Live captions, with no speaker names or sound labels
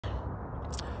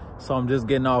So I'm just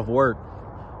getting off work,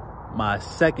 my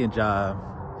second job.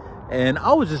 And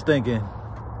I was just thinking,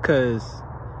 cause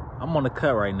I'm on the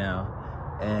cut right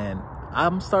now and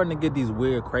I'm starting to get these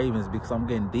weird cravings because I'm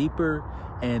getting deeper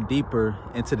and deeper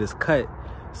into this cut.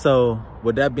 So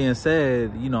with that being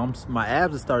said, you know, my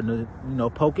abs are starting to, you know,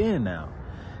 poke in now.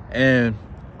 And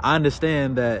I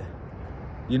understand that,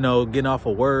 you know, getting off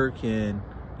of work and,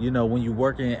 you know, when you're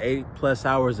working 8+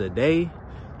 hours a day,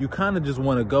 you kind of just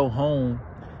want to go home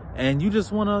and you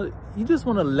just want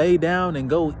to lay down and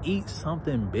go eat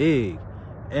something big.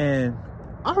 And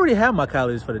I already have my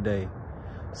calories for the day.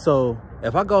 So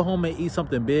if I go home and eat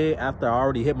something big after I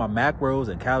already hit my macros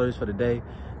and calories for the day,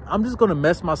 I'm just going to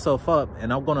mess myself up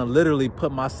and I'm going to literally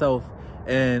put myself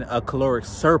in a caloric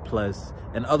surplus.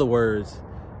 In other words,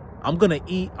 I'm going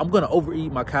to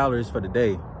overeat my calories for the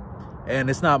day. And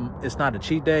it's not a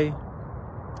cheat day.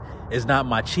 It's not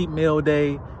my cheat meal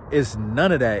day. It's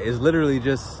none of that. It's literally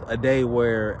just a day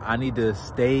where I need to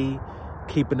stay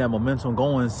keeping that momentum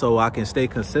going so I can stay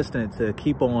consistent to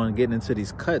keep on getting into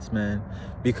these cuts, man.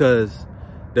 Because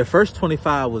the first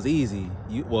 25 was easy.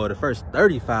 The first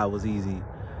 35 was easy.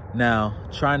 Now,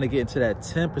 trying to get into that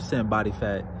 10% body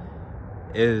fat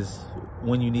is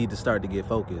when you need to start to get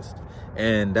focused.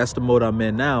 And that's the mode I'm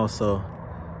in now. So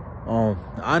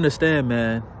I understand,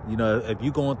 man. You know, if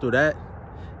you're going through that,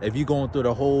 if you're going through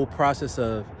the whole process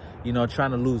of, you know, trying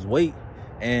to lose weight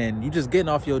and you just getting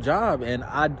off your job, and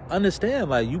I understand,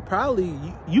 like, you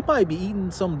might be eating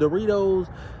some Doritos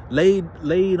laid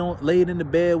in the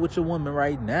bed with your woman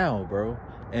right now, bro.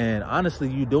 And honestly,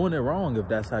 you doing it wrong if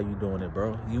that's how you doing it,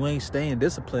 bro. You ain't staying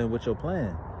disciplined with your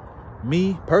plan.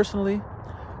 Me personally,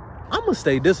 I'm gonna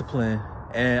stay disciplined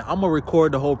and I'm gonna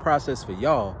record the whole process for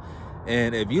y'all.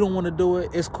 And if you don't want to do it,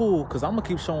 it's cool, because I'm gonna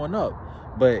keep showing up.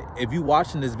 But if you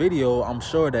watching this video, I'm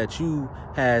sure that you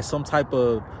had some type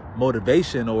of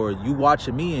motivation, or you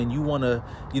watching me and you want to,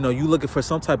 you know, you looking for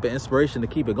some type of inspiration to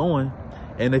keep it going.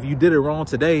 And if you did it wrong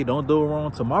today, don't do it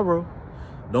wrong tomorrow.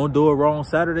 Don't do it wrong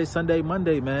Saturday, Sunday,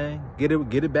 Monday, man. Get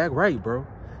it back right, bro.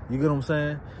 You get what I'm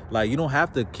saying? Like, you don't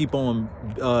have to keep on,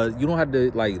 you don't have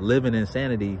to, like, live in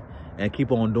insanity and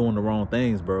keep on doing the wrong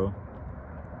things, bro.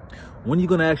 When you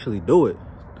gonna actually do it?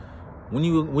 When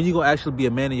you gonna actually be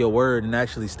a man of your word and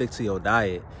actually stick to your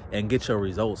diet and get your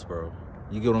results, bro?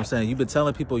 You get what I'm saying? You've been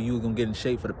telling people you were gonna get in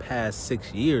shape for the past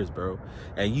 6 years, bro.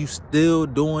 And you still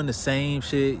doing the same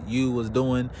shit you was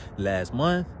doing last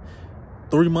month,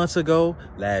 3 months ago,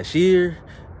 last year,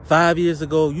 5 years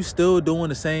ago. You still doing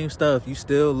the same stuff. You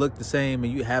still look the same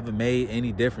and you haven't made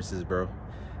any differences, bro.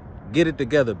 Get it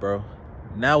together, bro.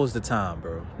 Now is the time,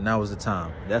 bro. Now is the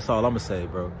time. That's all I'm gonna say,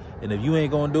 bro. And if you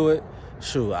ain't gonna do it,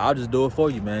 sure, I'll just do it for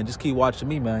you, man. Just keep watching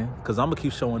me, man, because I'm gonna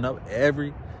keep showing up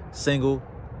every single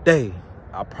day.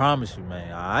 I promise you,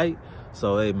 man. All right?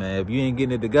 So, hey, man, if you ain't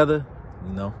getting it together,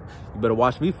 you know, you better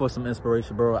watch me for some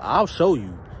inspiration, bro. I'll show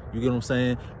you. You get what I'm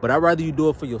saying? But I'd rather you do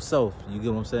it for yourself. You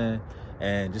get what I'm saying?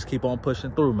 And just keep on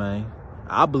pushing through, man.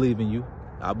 I believe in you.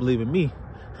 I believe in me.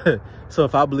 So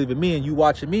if I believe in me and you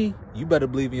watching me, you better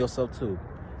believe in yourself too.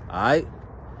 All right?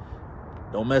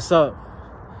 Don't mess up.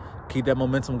 Keep that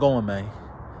momentum going, man.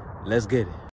 Let's get it.